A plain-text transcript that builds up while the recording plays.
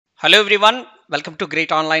Hello everyone, welcome to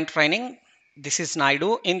Great Online Training. This is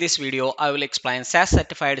Naidu. In this video, I will explain SAS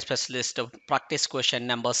Certified Specialist Practice question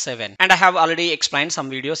number 7. And I have already explained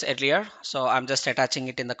some videos earlier, so I'm just attaching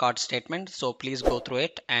it in the card statement. So please go through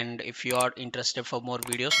it, and if you are interested for more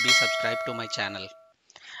videos, be subscribed to my channel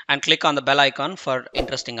and click on the bell icon for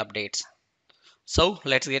interesting updates. So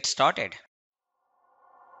let's get started.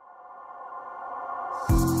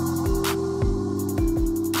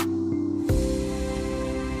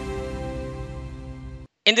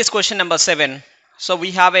 In this question number 7, so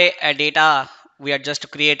we have a data. We are just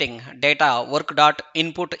creating data. Work dot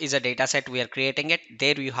input is a data set. We are creating it.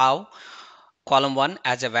 There you have column 1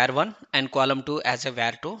 as a var1 and column 2 as a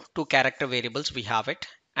var2. Two character variables we have it.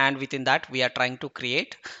 And within that we are trying to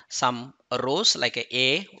create some rows like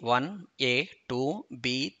A1, A2,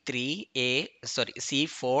 B3,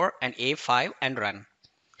 C4 and A5 and run.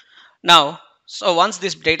 Now, so once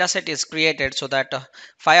this data set is created, so that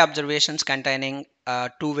five observations containing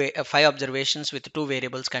five observations with two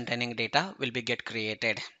variables containing data will be get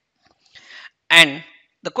created. And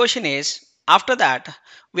the question is, after that,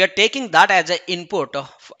 we are taking that as an input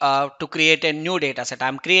to create a new data set.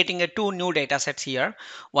 I'm creating two new data sets here.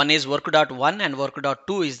 One is work.1 and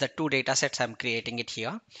work.2 is the two data sets I'm creating it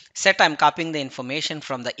here. Set, I'm copying the information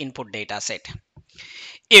from the input data set.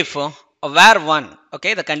 If var1,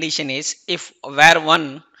 okay, the condition is if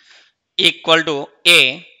var1 equal to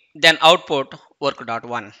a, then output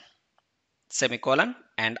work.1 semicolon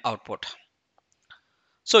and output.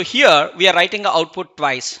 So here we are writing the output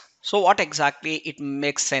twice. So what exactly it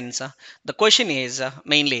makes sense? The question is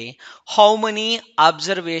mainly how many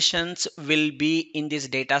observations will be in this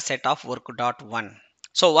data set of work.1.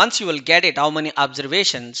 So once you will get it, how many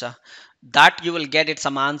observations, that you will get it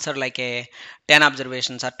some answer like a 10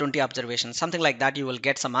 observations or 20 observations, something like that. You will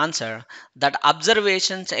get some answer. That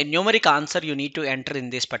observations, a numeric answer you need to enter in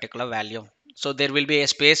this particular value. So there will be a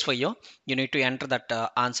space for you. You need to enter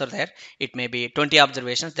that answer there. It may be 20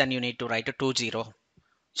 observations, then you need to write a 20.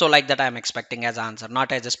 So like that I am expecting as answer,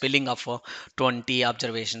 not as a spelling of 20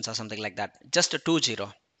 observations or something like that. Just a 20.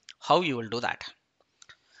 How you will do that?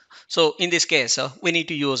 So in this case, we need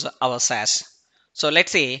to use our SAS. So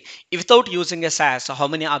let's say without using a SAS, how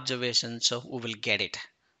many observations we will get it.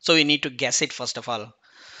 So we need to guess it first of all.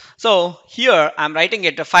 So here I'm writing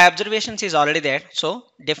it. 5 observations is already there. So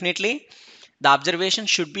definitely the observation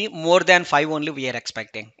should be more than 5 only we are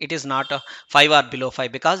expecting. It is not 5 or below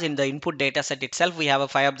 5, because in the input data set itself we have a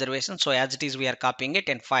 5 observations. So as it is we are copying it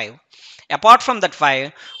and 5. Apart from that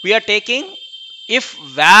 5, we are taking if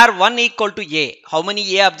var1 equal to a, how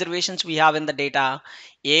many a observations we have in the data?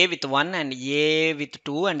 A with 1 and a with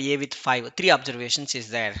 2 and a with 5. 3 observations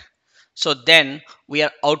is there. So then we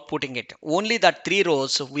are outputting it. Only that 3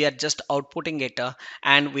 rows we are just outputting it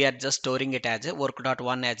and we are just storing it as a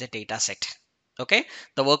work.1 as a data set. Okay,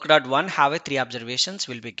 the work.1 have a 3 observations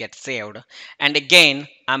will be get saved, and again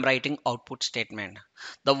I'm writing output statement.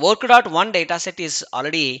 The work.1 data set is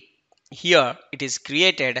already here, it is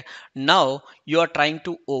created. Now you are trying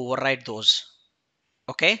to override those.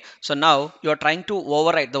 Okay, so now you are trying to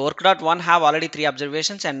override the work.1 have already 3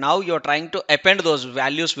 observations, and now you are trying to append those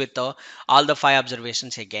values with all the 5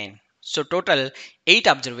 observations again. So total 8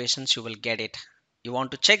 observations you will get it. You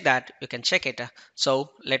want to check that, you can check it.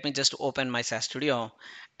 So let me just open my SAS Studio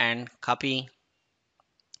and copy.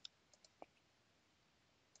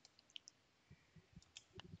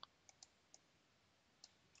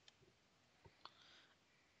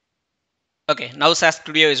 Okay, now SAS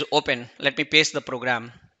Studio is open. Let me paste the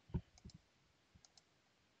program.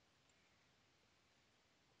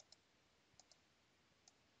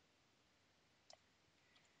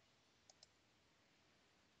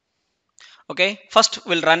 Okay, first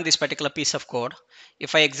we'll run this particular piece of code.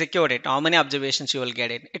 If I execute it, how many observations you will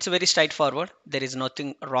get it? It's very straightforward. There is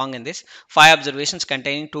nothing wrong in this. 5 observations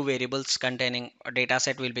containing 2 variables containing a data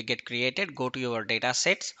set will be get created. Go to your data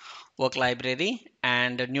sets, work library,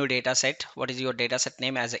 and a new data set. What is your data set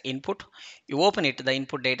name as an input? You open it, the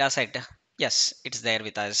input data set. Yes, it's there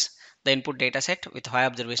with us. The input data set with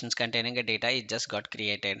 5 observations containing a data is just got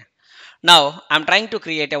created. Now I'm trying to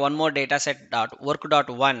create a one more data set dot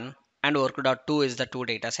work.1 and work.2 is the two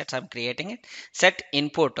data sets I'm creating it. Set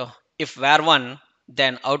input if var1,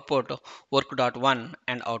 then output work.1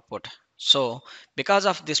 and output. So because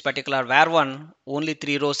of this particular var1, only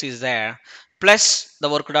 3 rows is there, plus the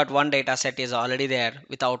work.1 data set is already there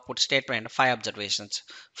with output statement 5 observations.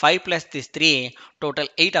 5 plus this 3, total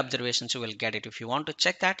 8 observations you will get it. If you want to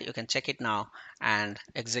check that, you can check it now and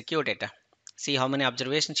execute it. See how many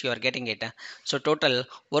observations you are getting it. So total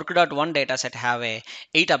work.1 data set have a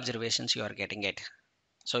 8 observations you are getting it.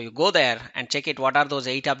 So you go there and check it, what are those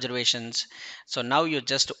 8 observations. So now you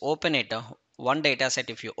just open it, one data set.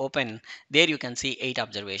 If you open there, you can see 8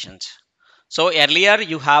 observations. So earlier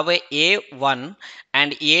you have a A1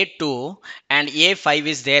 and A2 and A5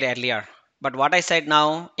 is there earlier. But what I said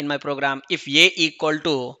now in my program, if A equal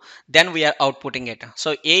to, then we are outputting it.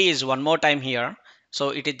 So A is one more time here. So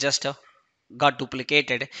it is just got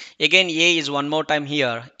duplicated. Again A is one more time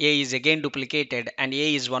here. A is again duplicated and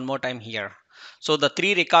A is one more time here. So the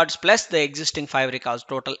 3 records plus the existing 5 records,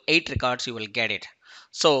 total 8 records, you will get it.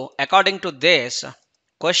 So according to this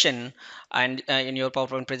question and in your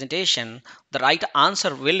PowerPoint presentation, the right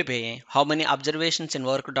answer will be how many observations in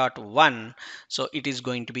work.1. So it is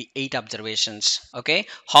going to be 8 observations. Okay,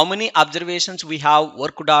 how many observations we have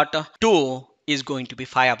work.2 is going to be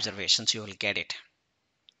 5 observations. You will get it.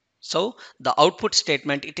 So the output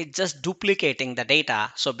statement, it is just duplicating the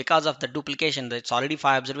data. So because of the duplication, it's already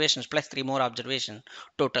 5 observations plus 3 more observations,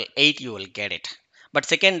 total 8 you will get it. But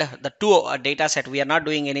second, the 2 data set, we are not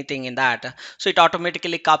doing anything in that. So it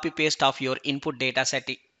automatically copy paste of your input data set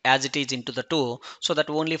as it is into the 2, so that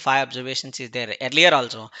only 5 observations is there earlier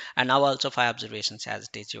also, and now also 5 observations as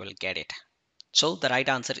it is, you will get it. So the right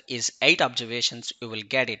answer is 8 observations, you will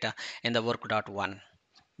get it in the work.1.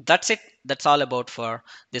 That's it. That's all about for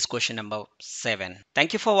this question number 7.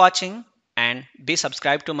 Thank you for watching and be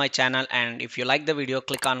subscribed to my channel, and if you like the video,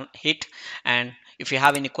 click on hit, and if you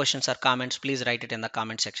have any questions or comments, please write it in the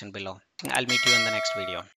comment section below. I'll meet you in the next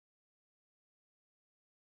video.